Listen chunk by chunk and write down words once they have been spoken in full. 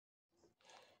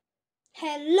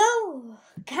Hello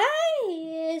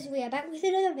guys, we are back with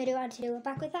another video and today we're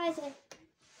back with Isaac.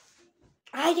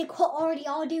 Isaac, what already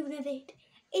are doing with it?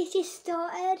 It just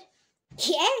started.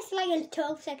 Yes, like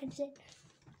 12 seconds in.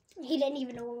 He didn't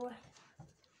even know we were.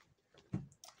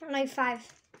 Like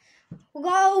 5. We're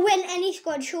gonna win any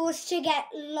squad shows to get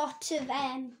lots of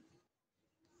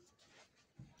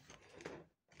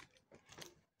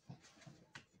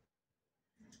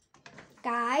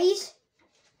guys.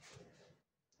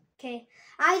 Okay,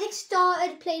 Isaac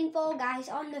started playing Fall Guys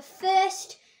on the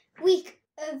first week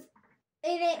of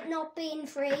it not being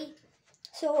free.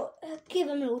 So give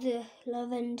him loads of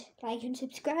love and like and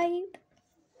subscribe.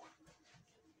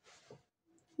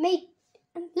 Like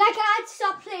I'd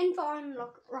stop playing for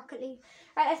Rocket League.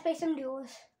 Right, let's play some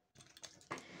duos.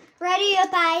 Ready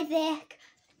up, Isaac.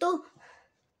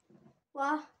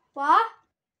 What?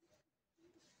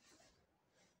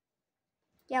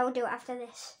 Yeah, we'll do it after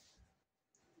this.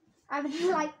 I've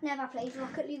never played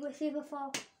Rocket League with you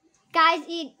before. Guys,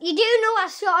 you do know I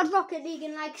started Rocket League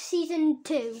in season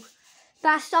 2. But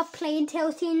I stopped playing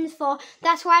till season 4.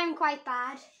 That's why I'm quite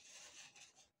bad.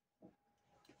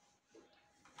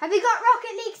 Have you got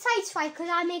Rocket League Satisfied? Because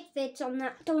I make vids on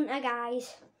that, don't I,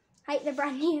 guys? Like they're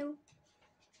brand new.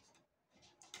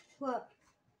 What?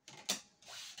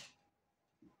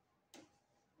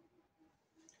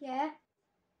 Yeah.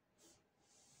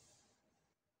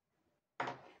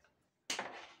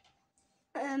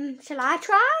 Shall I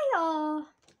try or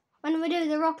when we do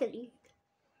the Rocket League?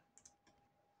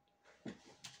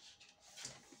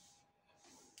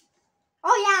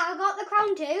 Oh yeah, I got the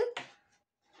crown too.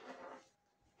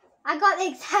 I got the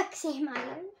exact same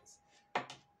items.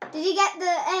 Did you get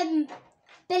the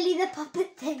Billy the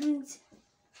Puppet things?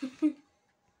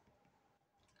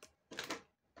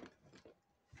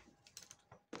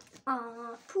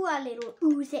 Aw, poor little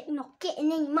Issac not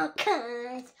getting any more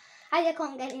cards. I just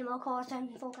can't get any more cards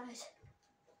than Fall Guys.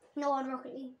 No on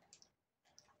Rocket League.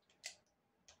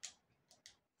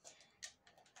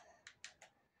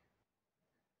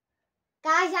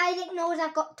 Guys, Isaac knows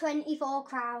I've got 24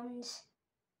 crowns.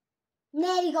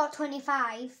 Nearly got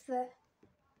 25, but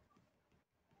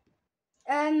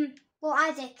well,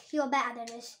 Isaac, you're better than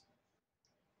us.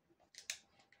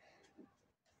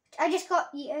 I just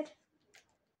got yeeted.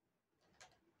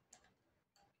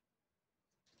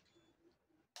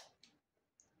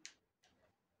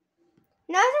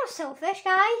 No, it's not selfish,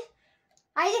 guys.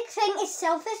 Isaac think it's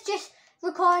selfish just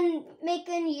recording,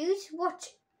 making use, watch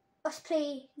us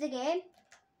play the game.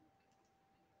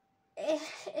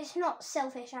 It's not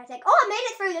selfish, Isaac. Oh, I made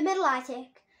it through the middle,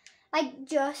 Isaac.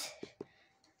 Just.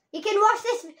 You can watch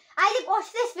this. Isaac, watch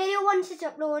this video once it's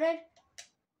uploaded.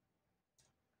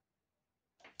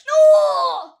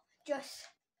 No!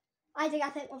 Isaac, I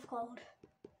think we've called.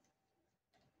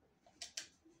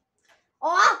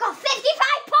 Oh, I've got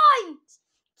 55 points!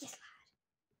 Just lad.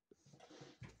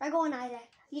 Right, go on, Isaac.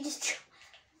 You just.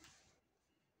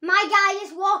 My guy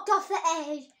just walked off the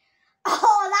edge.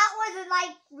 Oh, that wasn't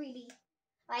really.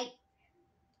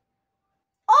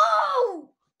 Oh!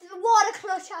 The water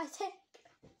clutch,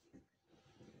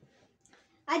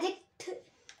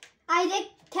 Isaac,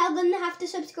 tell them they have to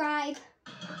subscribe.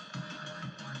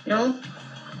 No.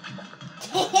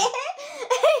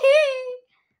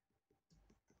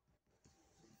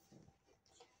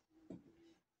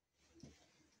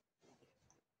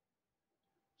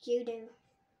 You do.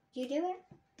 You do it?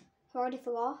 Already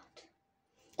forgot.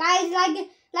 Guys, like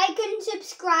and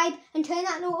subscribe and turn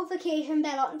that notification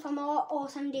bell on for more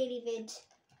awesome daily vids.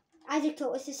 Isaac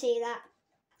taught us to say that.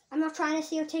 I'm not trying to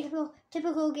say a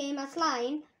typical gamer's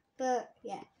line, but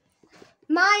yeah.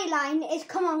 My line is,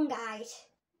 come on, guys.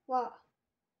 What?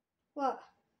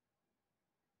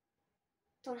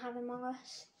 Don't have Among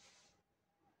Us.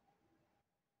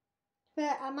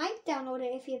 But I might download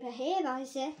it if you behave,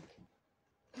 Isaac.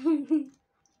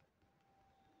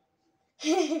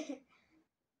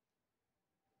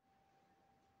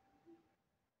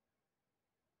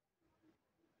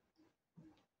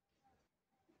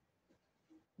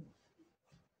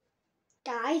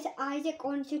 Guys, Isaac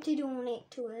wants you to donate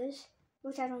to us,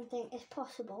 which I don't think is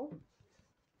possible.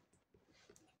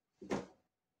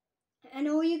 I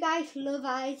know you guys love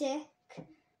Isaac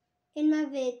in my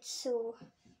vids, so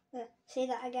say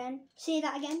that again. Say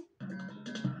that again.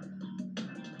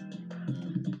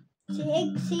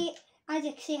 Say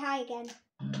Isaac, say hi again.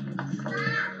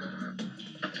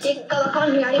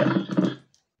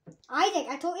 Isaac,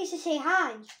 I told you to say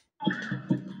hi.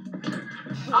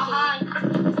 Hi.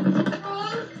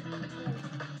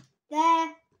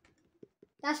 There.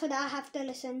 That's what I have to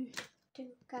listen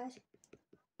to, guys.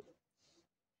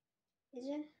 Is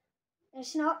it?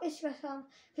 It's not, it's just because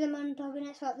I'm unplugging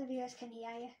it so that the viewers can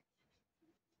hear you.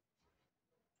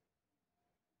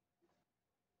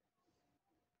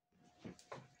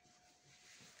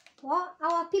 What?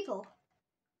 Our people?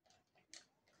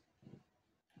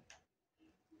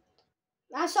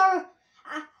 I saw,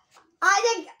 I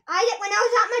think when I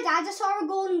was at my dad's, I saw a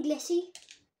golden glissy.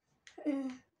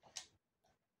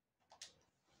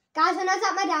 Guys, when I was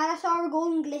at my dad, I saw a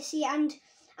golden glissy and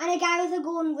a guy with a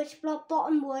golden witch block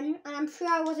bottom one, and I'm sure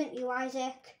I wasn't you,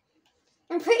 Isaac.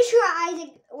 I'm pretty sure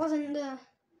Isaac wasn't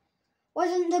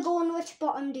the golden witch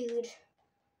bottom dude.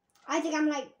 I think I'm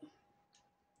like,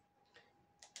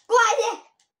 go Isaac!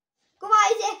 Go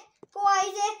Isaac! Go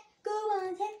Isaac! Go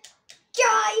Isaac!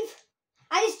 Drive!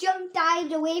 I just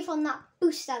dived away from that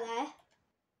booster there.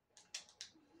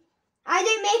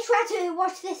 Isaac, make sure to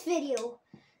watch this video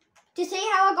to see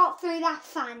how I got through that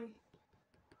fan.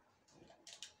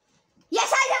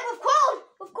 Yes, Isaac,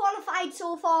 we've qualified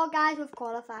so far, guys. We've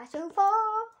qualified so far.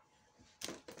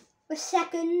 We're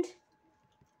second.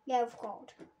 Yeah, we've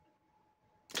called.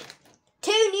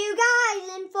 2 new guys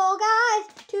and 4 guys.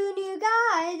 2 new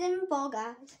guys and 4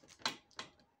 guys.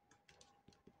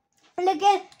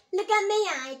 Look at me,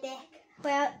 Isaac.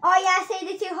 Well, oh yeah, I see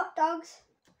the 2 hot dogs.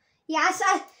 Yeah, so,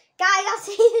 guys, I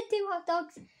see the 2 hot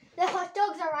dogs. The hot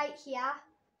dogs are right here.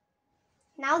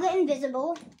 Now they're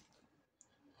invisible.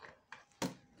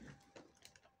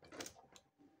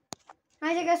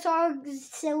 Isaac, I saw a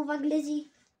silver glizzy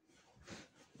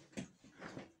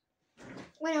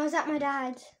when I was at my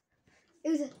dad's.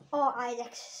 It was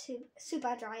Isaac's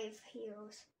Super Drive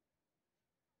Heroes.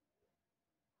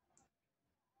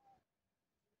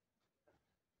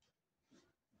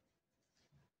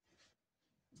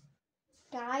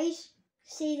 Guys,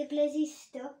 see the glizzy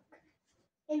stuck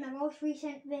in my most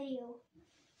recent video.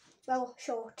 Well,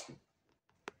 short.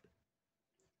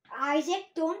 Isaac,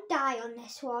 don't die on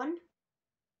this one.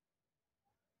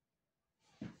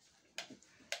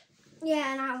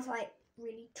 Yeah, and I was like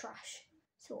really trash,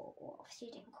 so obviously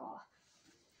didn't call.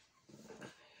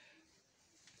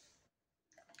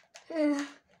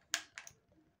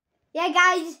 Yeah,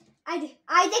 guys, Isaac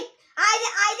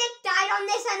died on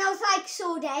this, and I was like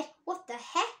so dead. What the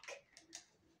heck?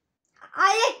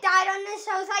 Isaac died on this,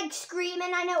 I was like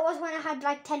screaming. I know it was when I had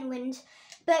like 10 wins,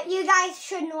 but you guys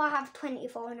should know I have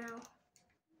 24 now.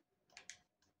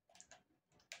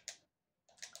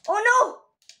 Oh no!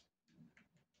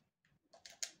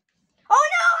 Oh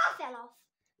no, I fell off.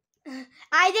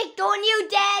 Isaac, don't you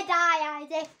dare die,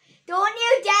 Isaac. Don't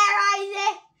you dare,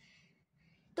 Isaac.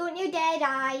 Don't you dare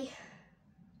die.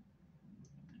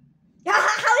 How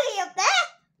is he up there?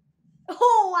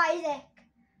 Oh, Isaac.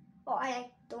 Oh,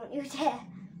 Isaac, don't you dare.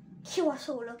 You are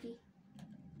so lucky.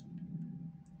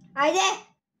 Isaac.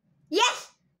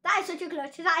 Yes, that is such a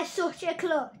clutch. That is such a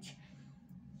clutch.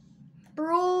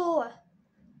 Bro.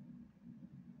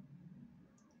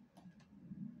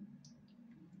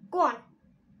 Go on.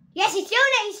 Yes, he's doing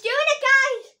it. He's doing it,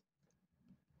 guys.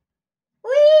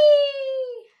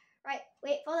 Whee! Right,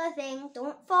 wait for the thing.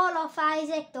 Don't fall off,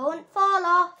 Isaac. Don't fall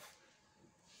off.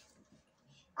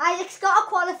 Isaac's got to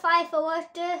qualify for us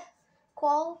to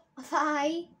qualify.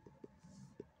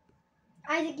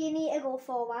 Isaac, you need to go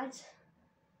forwards.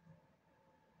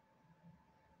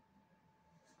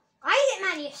 Isaac,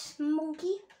 man, you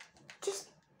smoky. Just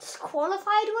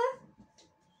qualified her.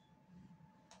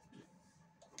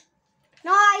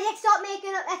 No, Isaac, stop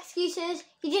making up excuses.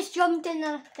 You just jumped in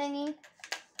the thingy.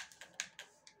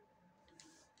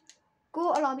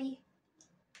 Go to lobby.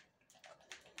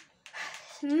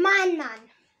 Man.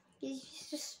 He's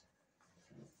just...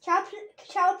 Shall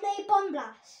I play Bomb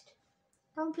Blast?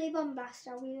 Don't play Bomb Blast,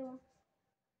 are we?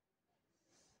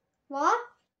 What?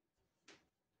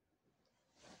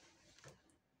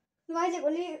 No, Isaac,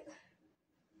 will you...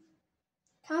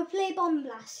 Can I play Bomb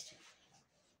Blast?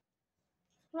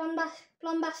 Bomb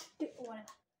Blast, whatever.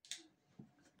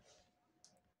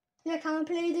 Yeah, can I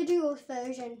play the duos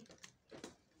version?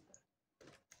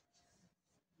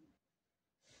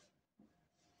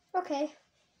 Okay.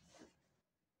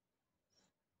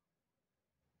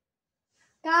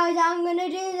 Guys, I'm going to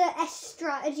do the S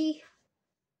strategy.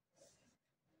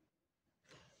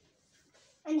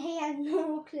 And he has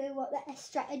no clue what the S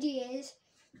strategy is.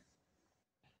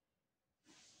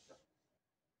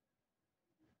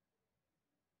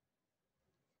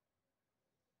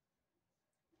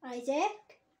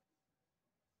 Isaac?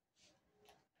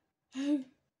 I'm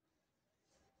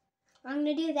going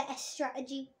to do the S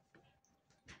strategy.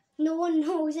 No one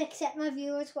knows except my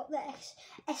viewers what the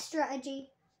S strategy.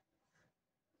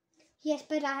 Yes,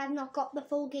 but I have not got the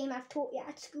full game. I've taught you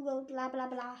at school, blah, blah,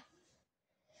 blah.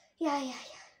 Yeah.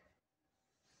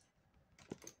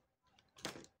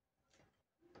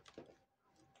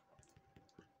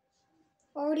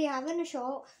 already having a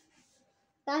shot.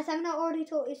 Last time I already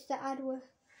told us to add work.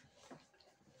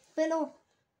 But no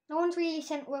one's really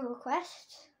sent a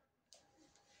request.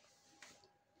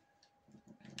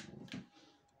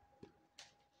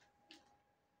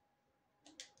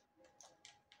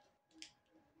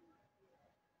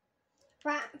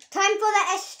 Right, time for the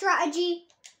S strategy.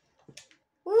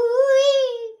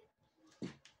 Woo-wee.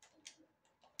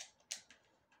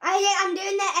 I think I'm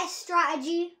doing the S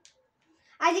strategy.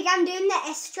 I think I'm doing the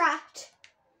S strat.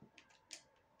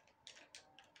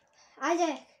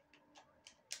 Isaac.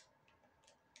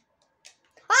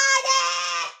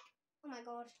 Isaac! Oh my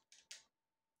god.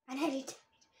 I nearly died.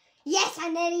 Yes, I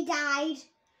nearly died.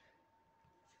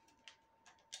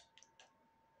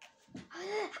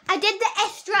 I did the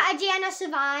S strategy and I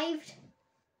survived.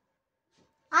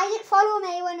 Isaac, follow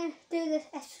me when I do this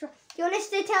S strategy. Do you want us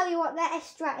to tell you what the S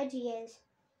strategy is?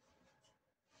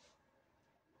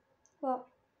 What?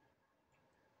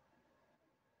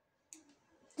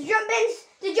 The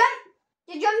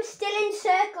jump still in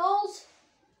circles.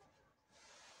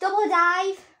 Double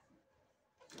dive.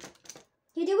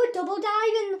 You do a double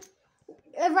dive and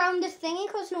around the thingy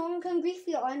because no one can grief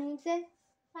you or anything.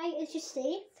 Like, it's just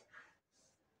safe.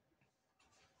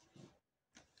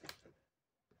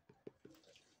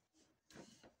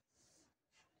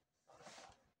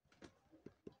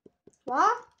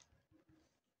 What?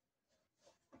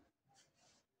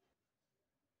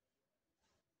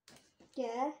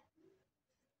 Yeah.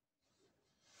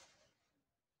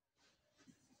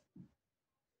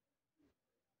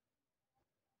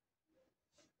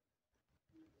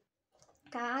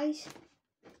 Guys.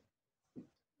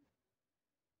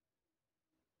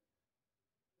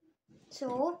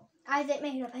 So, Isaac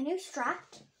made up a new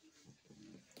strat.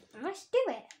 And let's do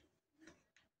it.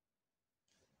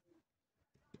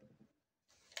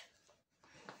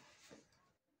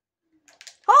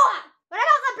 Oh! What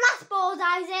about the blast balls,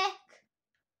 Isaac?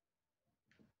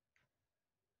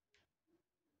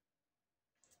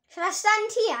 Should I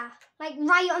stand here? Like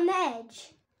right on the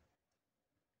edge?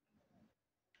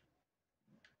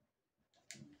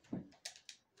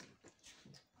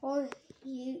 Or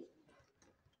you,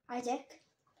 Isaac?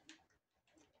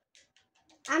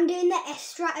 I'm doing the S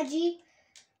strategy.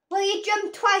 Well, you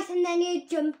jump twice and then you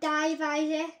jump dive,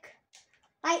 Isaac.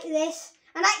 Like this.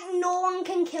 And like no one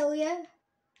can kill you.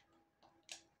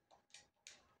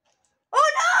 Oh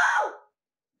no!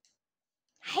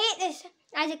 I hate this.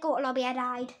 Isaac, go to lobby, I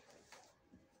died.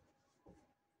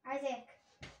 Isaac,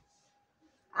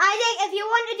 if you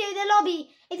want to do the lobby,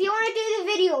 if you want to do the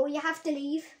video, you have to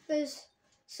leave. There's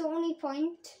the only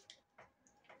point.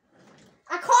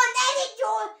 I can't edit,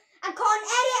 Joel. I can't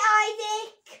edit,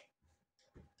 Isaac.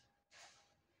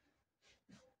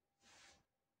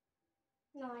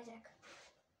 No, Isaac.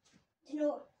 You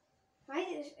know,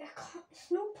 Isaac,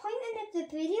 there's no point in the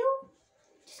video.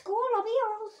 Just go on lobby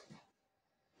or else.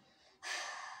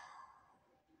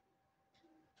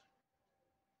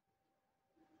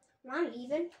 I'm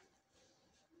leaving.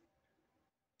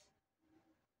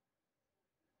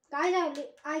 Guys,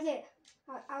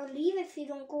 I'll leave if you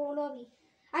don't go on lobby.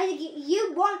 Isaac,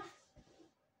 you want...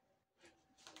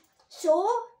 So?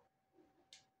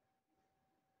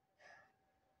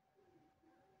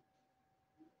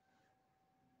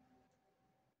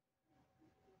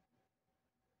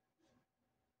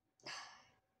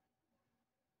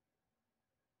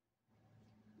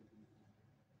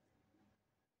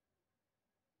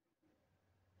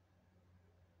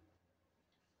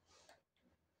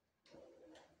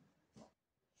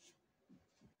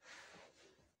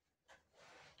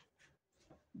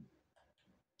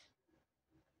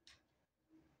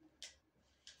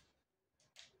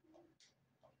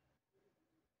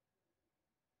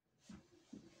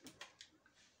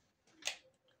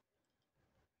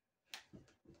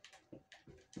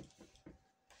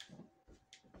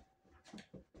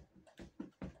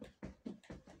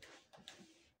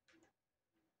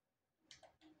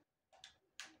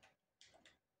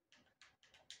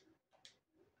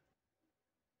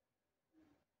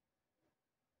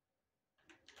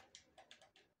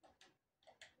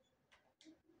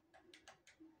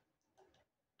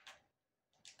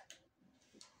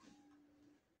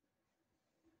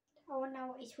 Oh, now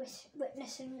what he's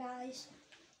witnessing, guys.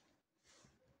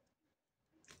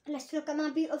 Let's look at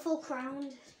my beautiful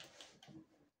crown.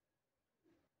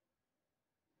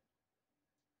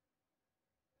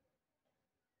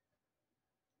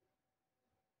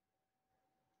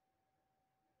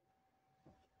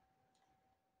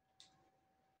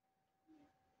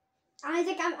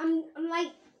 Isaac,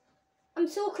 I'm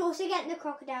so close to getting the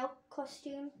crocodile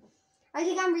costume. I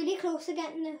think I'm really close to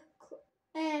getting the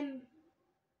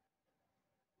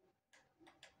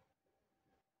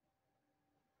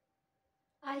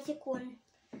Isaac won.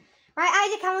 Right,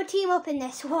 Isaac, I'm going to team up in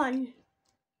this one.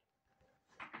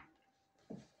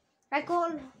 Right, go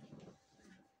on.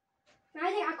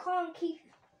 Isaac, I can't keep...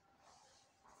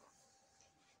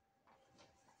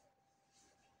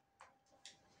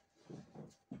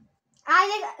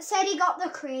 Isaac said he got the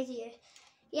craziest.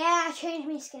 Yeah, I changed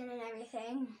my skin and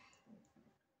everything.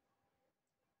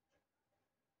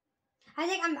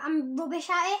 Isaac, I'm rubbish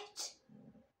at it.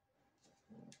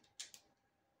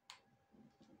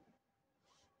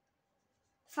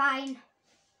 Fine.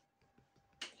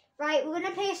 Right, we're going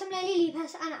to play some Lily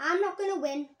Leapers and I'm not going to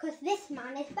win because this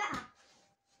man is better.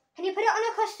 Can you put it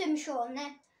on a custom show and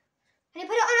then? Can you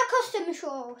put it on a custom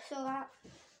show so that,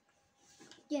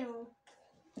 you know.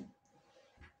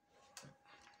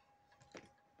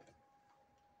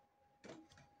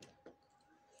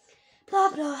 Blah,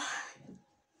 blah.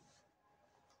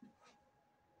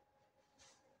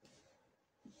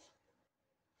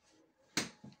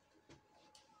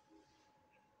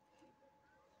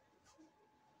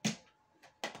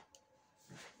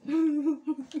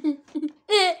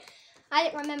 I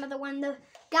didn't remember the one though.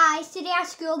 Guys, today at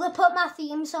school they put my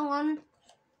theme song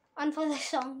on for the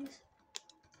songs.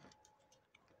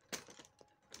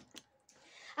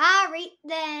 Alright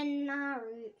then.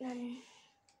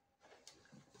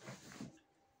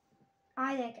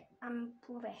 I think I'm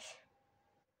rubbish.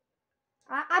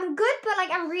 I'm good, but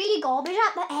like I'm really garbage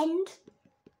at the end.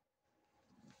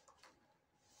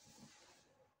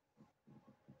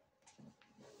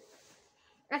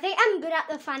 I think I'm good at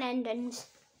the fun endings.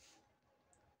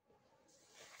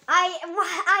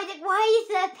 Why is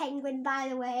there a penguin, by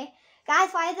the way?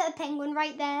 Guys, why is there a penguin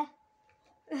right there?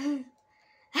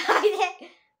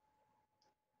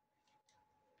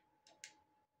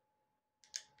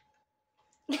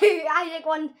 Isaac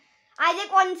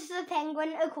wants the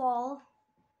penguin to call.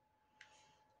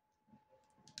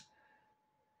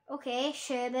 Okay,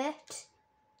 Sherbert.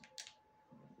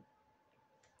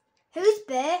 Who's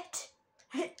Bert?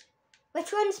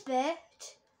 Which one's Bert?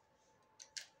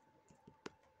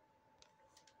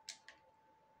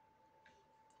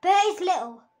 Bert is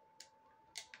little.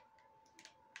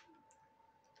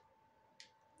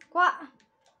 What?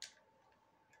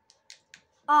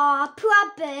 Oh,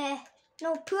 poor Bert.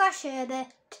 No, poor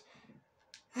Sherbert.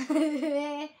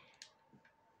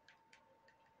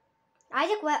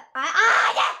 Isaac, where?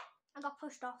 I got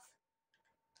pushed off.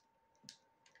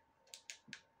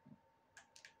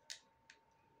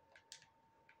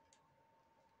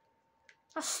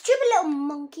 Oh, stupid little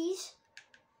monkeys.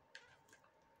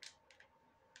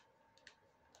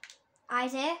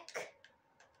 Isaac.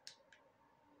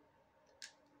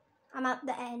 I'm at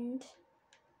the end.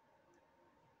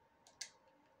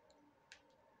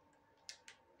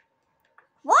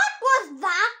 What was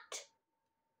that?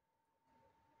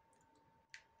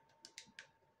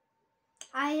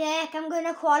 Isaac, I'm going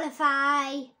to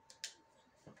qualify.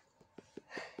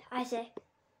 Isaac,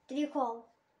 did you qual?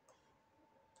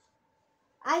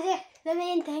 Isaac, the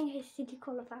main thing is, did you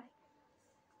qualify?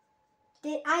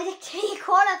 Isaac, did you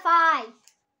qualify?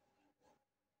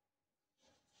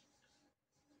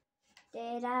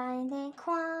 Did I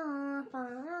qualify?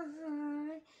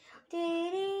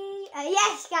 Did he?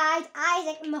 Yes, guys,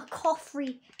 Isaac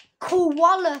McCaffrey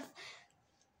qualified.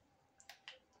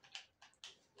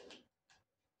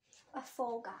 A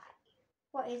fall guy.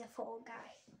 What is a fall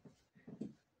guy?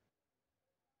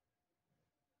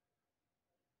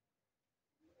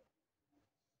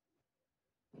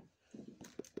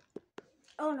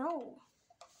 Oh no.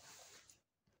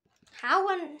 How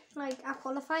when I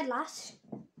qualified last?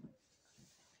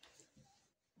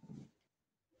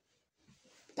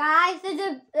 Guys,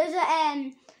 there's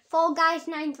a Fall Guys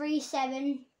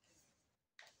 937.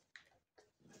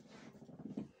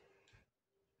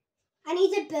 And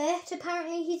he's a Bert,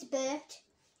 apparently he's Bert.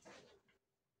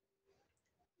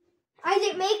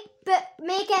 Isaac,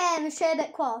 make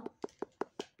Sherbet qual.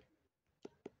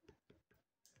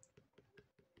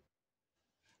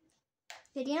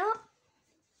 Did you not?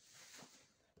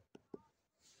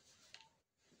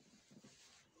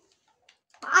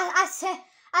 I see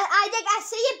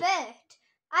a Bert.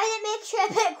 I didn't make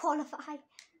Sherbet qualify.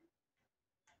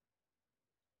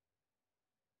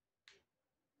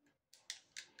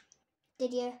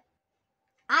 Did you?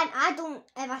 I don't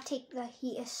ever take the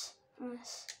heaters on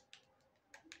this.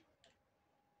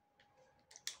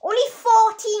 Only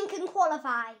 14 can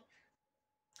qualify.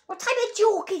 What type of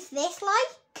joke is this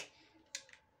like?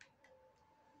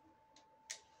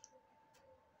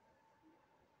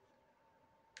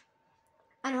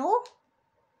 I know.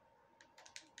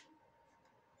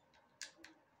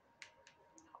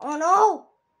 Oh no.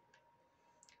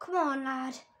 Come on,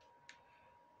 lad.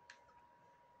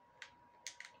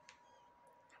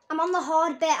 I'm on the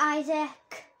hard bit,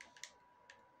 Isaac.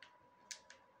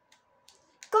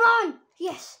 Come on!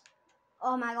 Yes!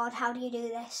 Oh my god, how do you do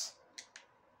this?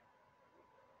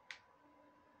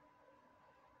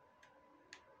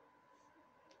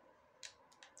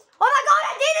 Oh my god,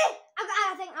 I did it!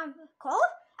 I think I'm called.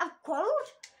 I've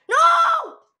qualified.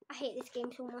 No! I hate this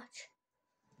game so much.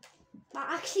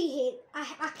 I actually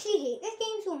hate this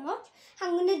game so much.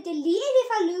 I'm gonna delete it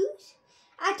if I lose.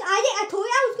 I told you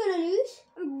I was gonna lose.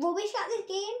 I'm rubbish at this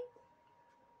game.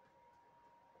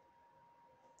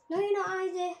 No, you're not,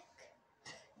 Isaac.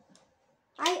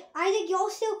 Isaac,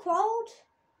 you're still qualified.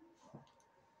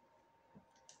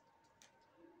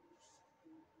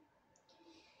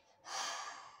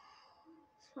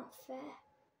 It's not fair.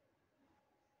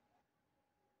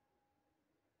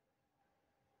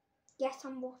 Yes,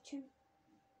 I'm watching.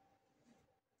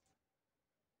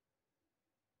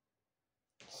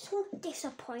 So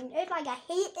disappointed. Like, I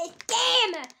hate this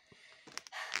game.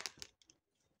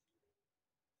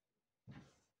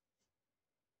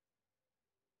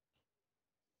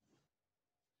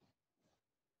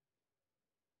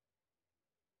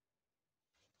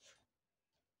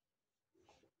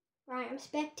 Right, I'm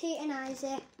spectating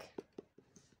Isaac.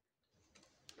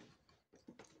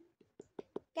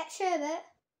 Get sherbet.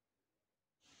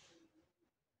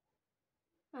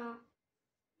 Oh.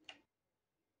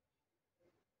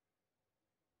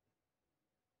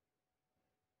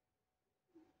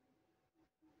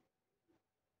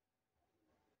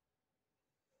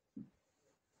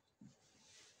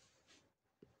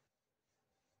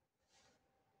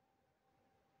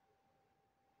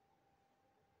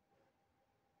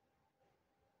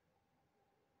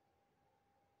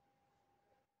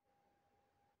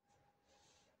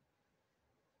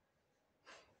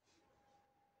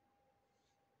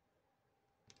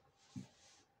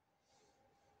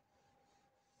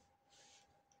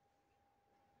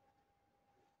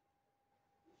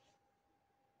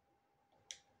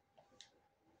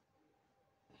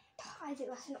 Isaac,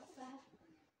 that's not fair.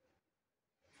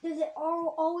 There's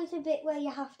always a bit where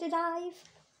you have to dive.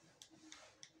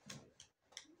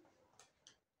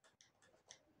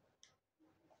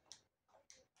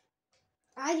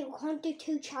 Isaac, we can't do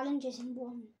 2 challenges in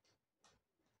one.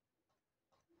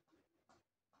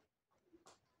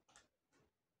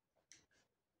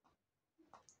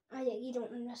 Isaac, you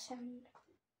don't understand.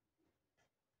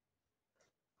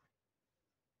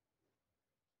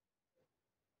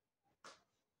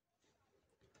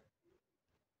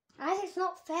 Isaac, it's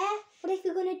not fair. What if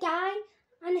you're gonna die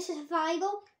and it's a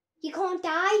survival? You can't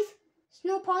dive. There's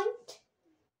no point.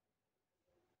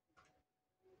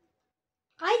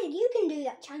 Isaac, you can do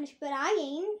that challenge, but I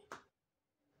ain't.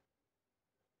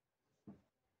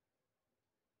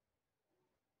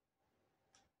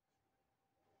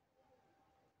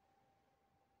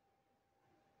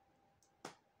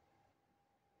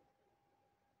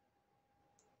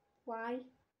 Why?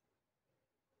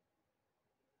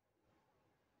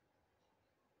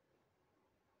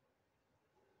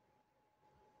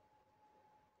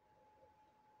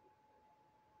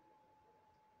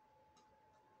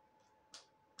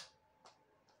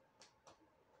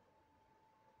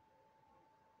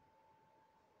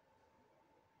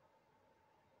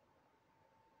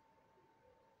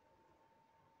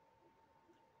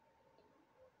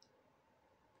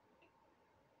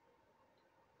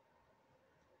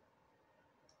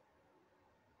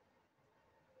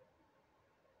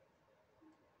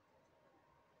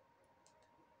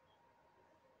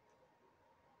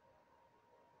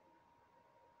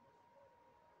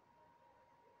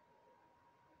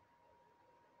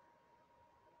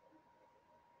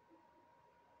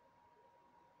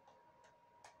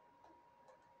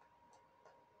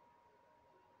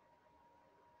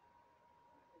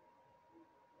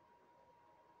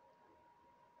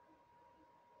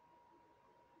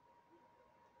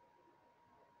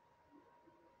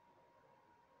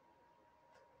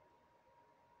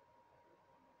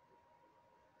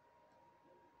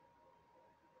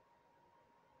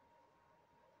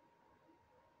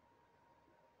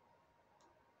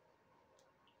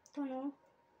 Don't know.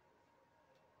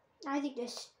 Isaac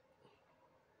just...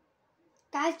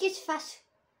 Guys, just fast...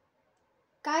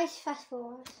 Guys, fast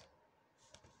forward.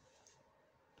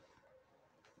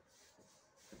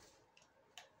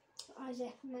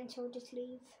 Isaac, might so just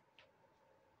leave.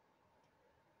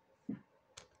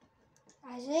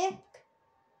 Isaac?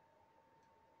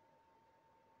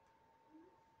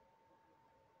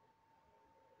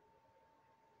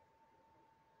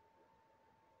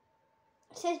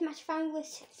 It says match found with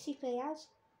 60 players.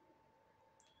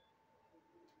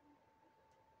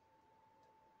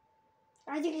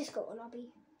 Isaac just got a lobby.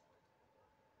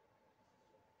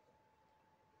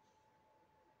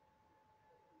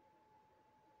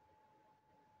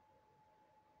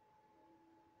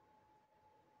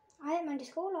 I don't mind the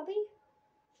score lobby.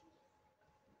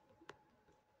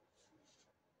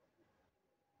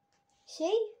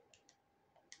 See?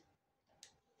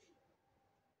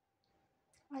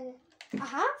 I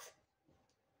have?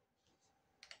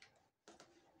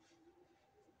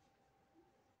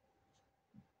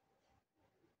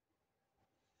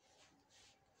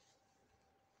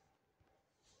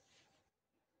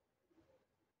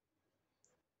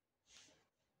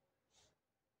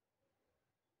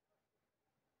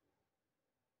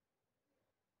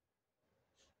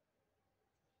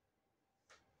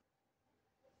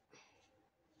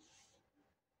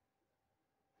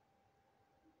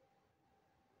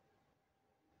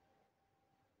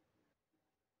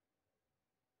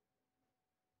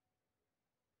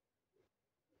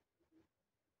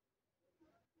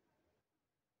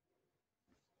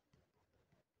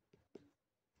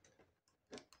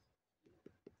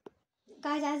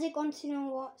 Guys, Isaac wants to know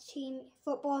what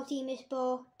football team is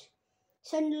bought.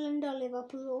 Sunderland or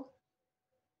Liverpool?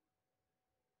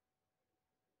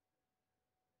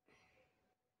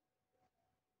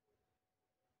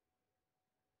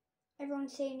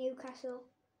 Everyone's saying Newcastle.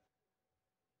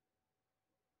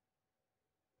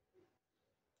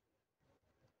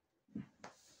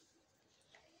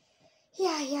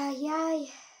 Yeah.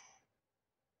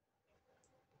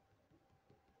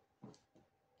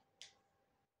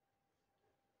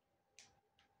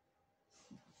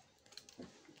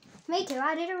 Me too,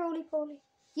 I did a roly-poly.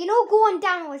 You know, going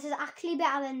downwards is actually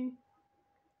better than...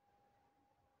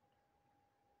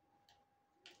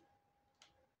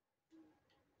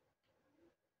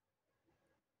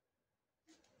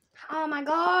 Oh my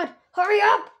god! Hurry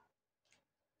up!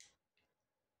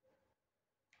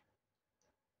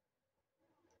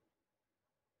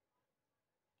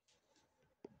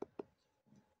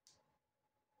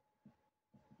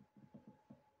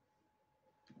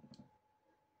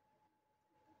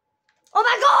 Oh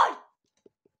my god!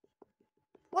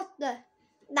 What the?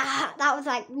 Nah, that was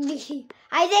like...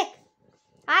 Isaac!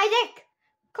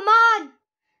 Come on!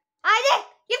 Isaac!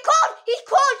 You've called! He's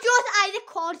called yours! Isaac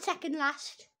called second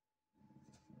last.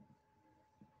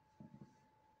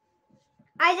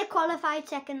 Isaac qualified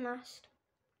second last.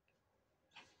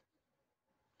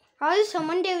 How is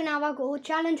someone doing our goal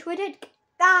challenge with it?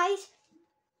 Guys!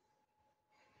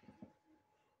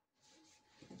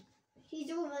 He's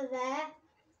over there,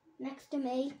 next to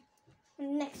me,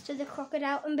 and next to the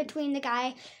crocodile, and between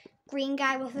the green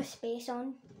guy with a space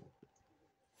on.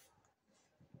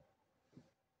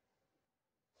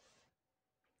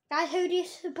 Guys, who do you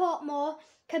support more,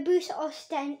 Caboose or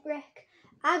Stentrick?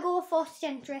 I go for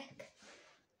Stentrick.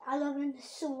 I love him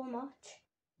so much.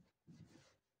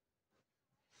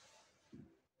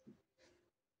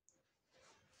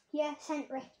 Yeah,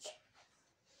 Stentrick.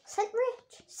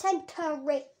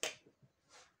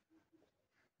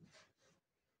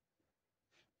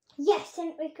 Yes,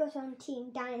 Stentrick was on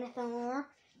Team Dinosaur.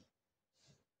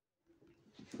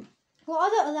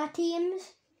 What are the other teams?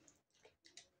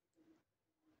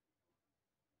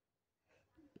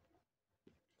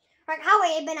 Like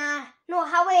Howie Banana. No,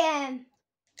 Howie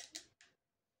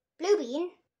Blue Bean.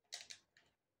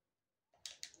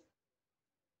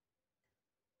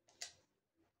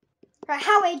 Right,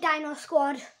 Howie Dino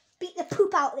Squad. Beat the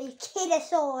poop out of these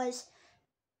kiddosaurs.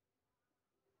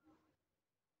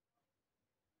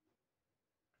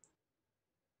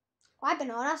 Why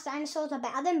bananas? Dinosaurs are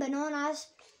better than bananas.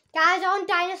 Guys, aren't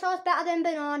dinosaurs better than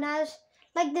bananas?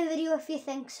 Like the video if you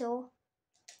think so.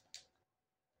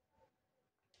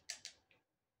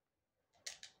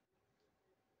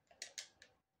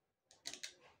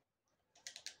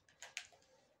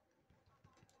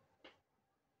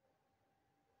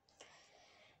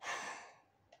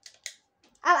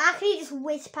 I've actually just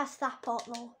whizzed past that pot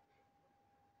though.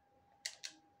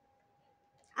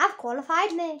 I've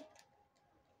qualified me.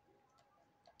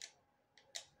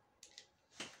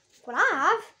 Well, I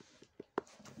have.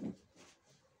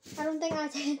 I don't think I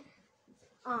did.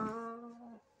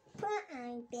 But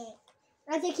Isaac.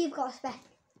 I think you've got a spec.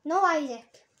 No, Isaac.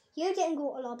 You didn't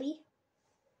go to lobby.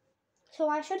 So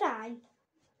why should I?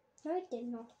 No, I did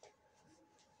not.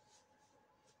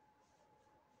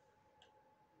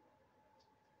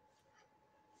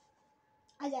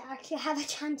 I didn't actually have a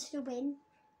chance to win.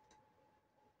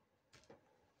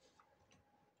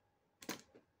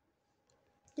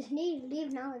 Just need to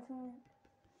leave now if you want.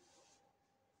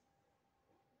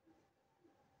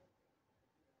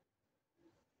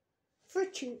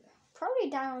 Fruit shoot.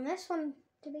 Probably die on this one,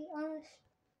 to be honest.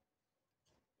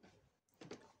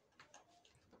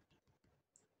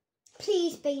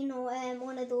 Please be no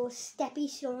one of those steppy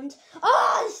stones.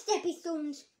 Oh, the steppy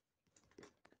stones.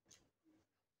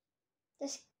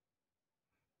 This.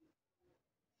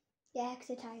 Yeah,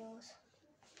 exit tiles.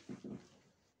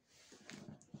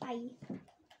 Bye.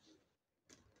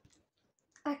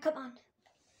 Alright, come on.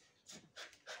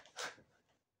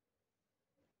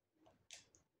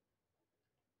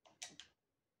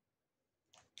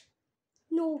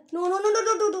 No.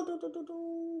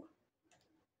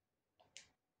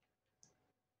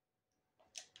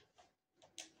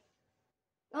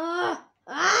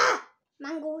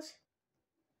 Mangoes.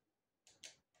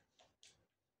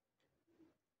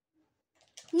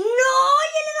 No,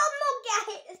 you little mug, I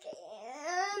hate this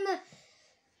game.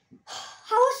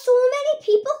 How are so many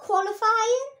people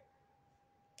qualifying?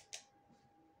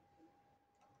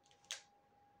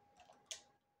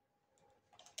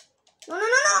 No.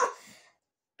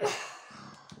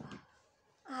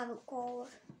 I haven't got.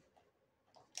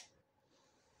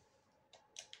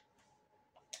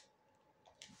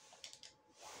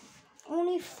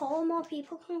 Only 4 more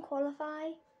people can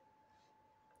qualify.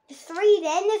 There's 3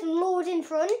 then, there's loads in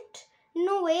front.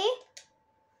 No way.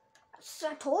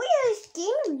 I told you this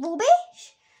game is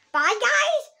rubbish. Bye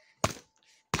guys.